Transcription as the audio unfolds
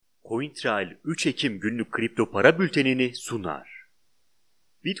Cointral 3 Ekim günlük kripto para bültenini sunar.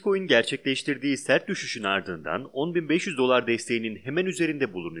 Bitcoin gerçekleştirdiği sert düşüşün ardından 10.500 dolar desteğinin hemen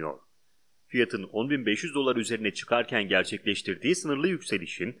üzerinde bulunuyor. Fiyatın 10.500 dolar üzerine çıkarken gerçekleştirdiği sınırlı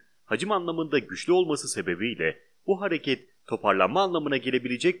yükselişin hacim anlamında güçlü olması sebebiyle bu hareket toparlanma anlamına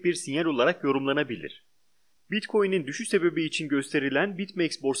gelebilecek bir sinyal olarak yorumlanabilir. Bitcoin'in düşüş sebebi için gösterilen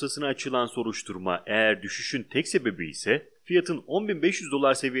BitMEX borsasına açılan soruşturma eğer düşüşün tek sebebi ise fiyatın 10.500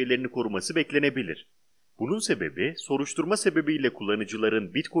 dolar seviyelerini koruması beklenebilir. Bunun sebebi soruşturma sebebiyle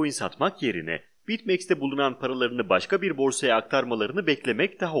kullanıcıların Bitcoin satmak yerine BitMEX'te bulunan paralarını başka bir borsaya aktarmalarını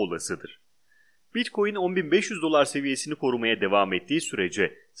beklemek daha olasıdır. Bitcoin 10.500 dolar seviyesini korumaya devam ettiği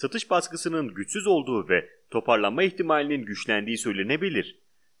sürece satış baskısının güçsüz olduğu ve toparlanma ihtimalinin güçlendiği söylenebilir.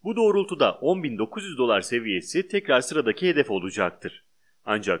 Bu doğrultuda 10.900 dolar seviyesi tekrar sıradaki hedef olacaktır.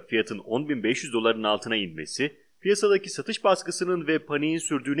 Ancak fiyatın 10.500 doların altına inmesi, piyasadaki satış baskısının ve paniğin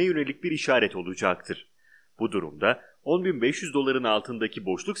sürdüğüne yönelik bir işaret olacaktır. Bu durumda 10.500 doların altındaki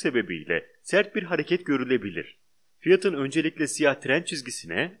boşluk sebebiyle sert bir hareket görülebilir. Fiyatın öncelikle siyah trend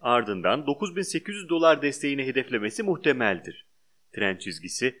çizgisine, ardından 9.800 dolar desteğini hedeflemesi muhtemeldir. Trend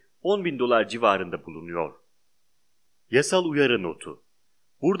çizgisi 10.000 dolar civarında bulunuyor. Yasal uyarı notu.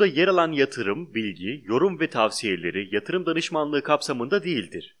 Burada yer alan yatırım, bilgi, yorum ve tavsiyeleri yatırım danışmanlığı kapsamında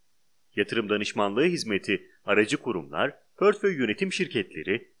değildir. Yatırım danışmanlığı hizmeti, aracı kurumlar, portföy yönetim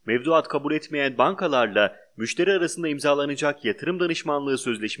şirketleri, mevduat kabul etmeyen bankalarla müşteri arasında imzalanacak yatırım danışmanlığı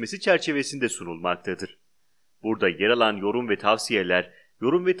sözleşmesi çerçevesinde sunulmaktadır. Burada yer alan yorum ve tavsiyeler,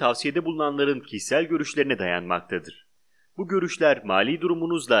 yorum ve tavsiyede bulunanların kişisel görüşlerine dayanmaktadır. Bu görüşler mali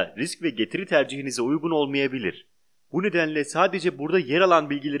durumunuzla risk ve getiri tercihinize uygun olmayabilir. Bu nedenle sadece burada yer alan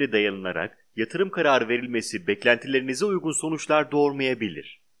bilgilere dayanılarak yatırım kararı verilmesi beklentilerinize uygun sonuçlar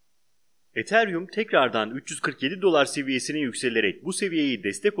doğurmayabilir. Ethereum tekrardan 347 dolar seviyesine yükselerek bu seviyeyi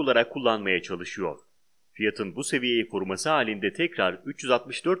destek olarak kullanmaya çalışıyor. Fiyatın bu seviyeyi koruması halinde tekrar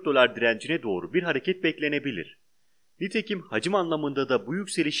 364 dolar direncine doğru bir hareket beklenebilir. Nitekim hacim anlamında da bu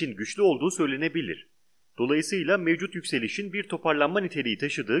yükselişin güçlü olduğu söylenebilir. Dolayısıyla mevcut yükselişin bir toparlanma niteliği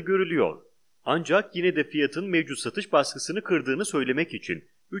taşıdığı görülüyor. Ancak yine de fiyatın mevcut satış baskısını kırdığını söylemek için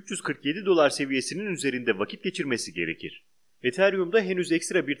 347 dolar seviyesinin üzerinde vakit geçirmesi gerekir. Ethereum'da henüz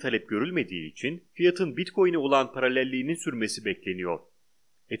ekstra bir talep görülmediği için fiyatın Bitcoin'e olan paralelliğinin sürmesi bekleniyor.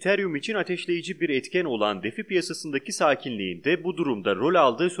 Ethereum için ateşleyici bir etken olan DeFi piyasasındaki sakinliğin de bu durumda rol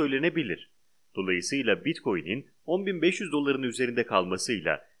aldığı söylenebilir. Dolayısıyla Bitcoin'in 10.500 doların üzerinde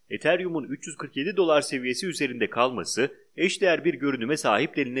kalmasıyla Ethereum'un 347 dolar seviyesi üzerinde kalması eşdeğer bir görünüme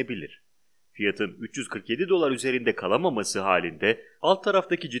sahip denilebilir. Fiyatın 347 dolar üzerinde kalamaması halinde alt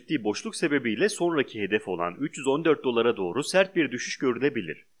taraftaki ciddi boşluk sebebiyle sonraki hedef olan 314 dolara doğru sert bir düşüş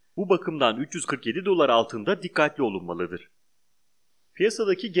görülebilir. Bu bakımdan 347 dolar altında dikkatli olunmalıdır.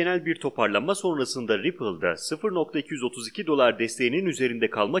 Piyasadaki genel bir toparlanma sonrasında Ripple'da 0.232 dolar desteğinin üzerinde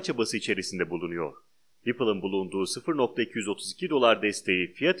kalma çabası içerisinde bulunuyor. Ripple'ın bulunduğu 0.232 dolar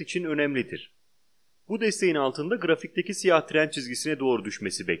desteği fiyat için önemlidir. Bu desteğin altında grafikteki siyah trend çizgisine doğru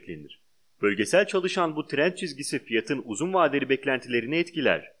düşmesi beklenir. Bölgesel çalışan bu trend çizgisi fiyatın uzun vadeli beklentilerini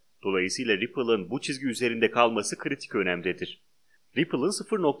etkiler. Dolayısıyla Ripple'ın bu çizgi üzerinde kalması kritik önemdedir. Ripple'ın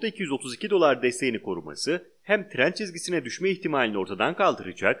 0.232 dolar desteğini koruması hem trend çizgisine düşme ihtimalini ortadan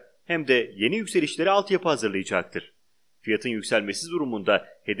kaldıracak hem de yeni yükselişlere altyapı hazırlayacaktır. Fiyatın yükselmesi durumunda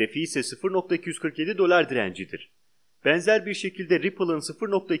hedefi ise 0.247 dolar direncidir. Benzer bir şekilde Ripple'ın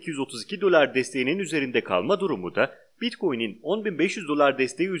 0.232 dolar desteğinin üzerinde kalma durumu da Bitcoin'in 10.500 dolar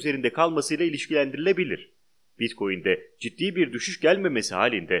desteği üzerinde kalmasıyla ilişkilendirilebilir. Bitcoin'de ciddi bir düşüş gelmemesi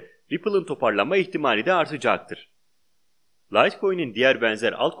halinde Ripple'ın toparlanma ihtimali de artacaktır. Litecoin'in diğer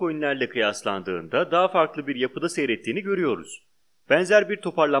benzer altcoin'lerle kıyaslandığında daha farklı bir yapıda seyrettiğini görüyoruz. Benzer bir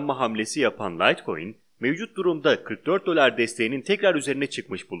toparlanma hamlesi yapan Litecoin, mevcut durumda 44 dolar desteğinin tekrar üzerine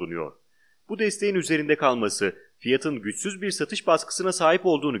çıkmış bulunuyor. Bu desteğin üzerinde kalması, fiyatın güçsüz bir satış baskısına sahip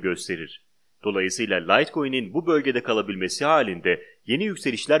olduğunu gösterir. Dolayısıyla Litecoin'in bu bölgede kalabilmesi halinde yeni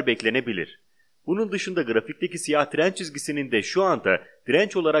yükselişler beklenebilir. Bunun dışında grafikteki siyah trend çizgisinin de şu anda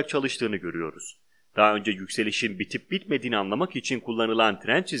direnç olarak çalıştığını görüyoruz. Daha önce yükselişin bitip bitmediğini anlamak için kullanılan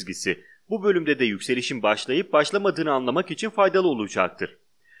trend çizgisi, bu bölümde de yükselişin başlayıp başlamadığını anlamak için faydalı olacaktır.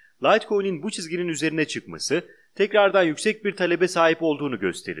 Litecoin'in bu çizginin üzerine çıkması, tekrardan yüksek bir talebe sahip olduğunu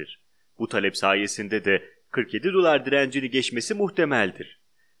gösterir. Bu talep sayesinde de 47 dolar direncini geçmesi muhtemeldir.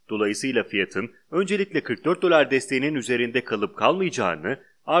 Dolayısıyla fiyatın öncelikle 44 dolar desteğinin üzerinde kalıp kalmayacağını,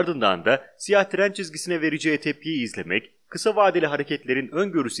 ardından da siyah trend çizgisine vereceği tepkiyi izlemek, kısa vadeli hareketlerin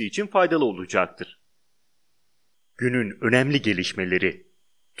öngörüsü için faydalı olacaktır. Günün önemli gelişmeleri.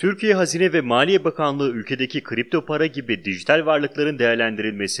 Türkiye Hazine ve Maliye Bakanlığı ülkedeki kripto para gibi dijital varlıkların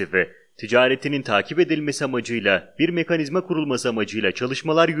değerlendirilmesi ve ticaretinin takip edilmesi amacıyla bir mekanizma kurulması amacıyla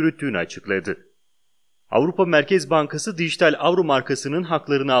çalışmalar yürüttüğünü açıkladı. Avrupa Merkez Bankası dijital avro markasının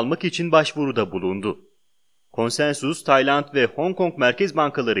haklarını almak için başvuruda bulundu. Konsensus, Tayland ve Hong Kong merkez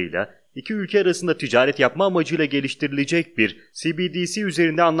bankalarıyla iki ülke arasında ticaret yapma amacıyla geliştirilecek bir CBDC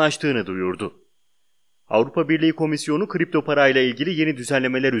üzerinde anlaştığını duyurdu. Avrupa Birliği Komisyonu kripto parayla ilgili yeni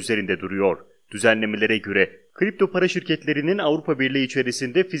düzenlemeler üzerinde duruyor. Düzenlemelere göre kripto para şirketlerinin Avrupa Birliği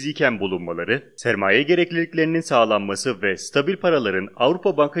içerisinde fiziken bulunmaları, sermaye gerekliliklerinin sağlanması ve stabil paraların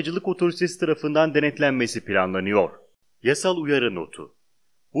Avrupa Bankacılık Otoritesi tarafından denetlenmesi planlanıyor. Yasal uyarı notu.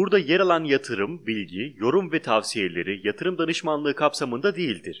 Burada yer alan yatırım, bilgi, yorum ve tavsiyeleri yatırım danışmanlığı kapsamında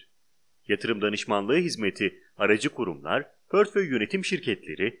değildir. Yatırım danışmanlığı hizmeti aracı kurumlar, portföy yönetim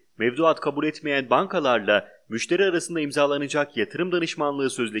şirketleri, mevduat kabul etmeyen bankalarla müşteri arasında imzalanacak yatırım danışmanlığı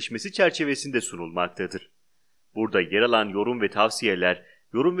sözleşmesi çerçevesinde sunulmaktadır. Burada yer alan yorum ve tavsiyeler,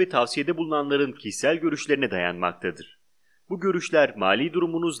 yorum ve tavsiyede bulunanların kişisel görüşlerine dayanmaktadır. Bu görüşler mali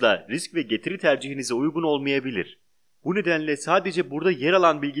durumunuzla risk ve getiri tercihinize uygun olmayabilir. Bu nedenle sadece burada yer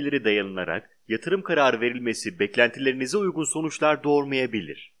alan bilgilere dayanılarak yatırım kararı verilmesi beklentilerinize uygun sonuçlar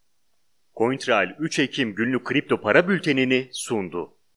doğurmayabilir. Cointral 3 Ekim günlük kripto para bültenini sundu.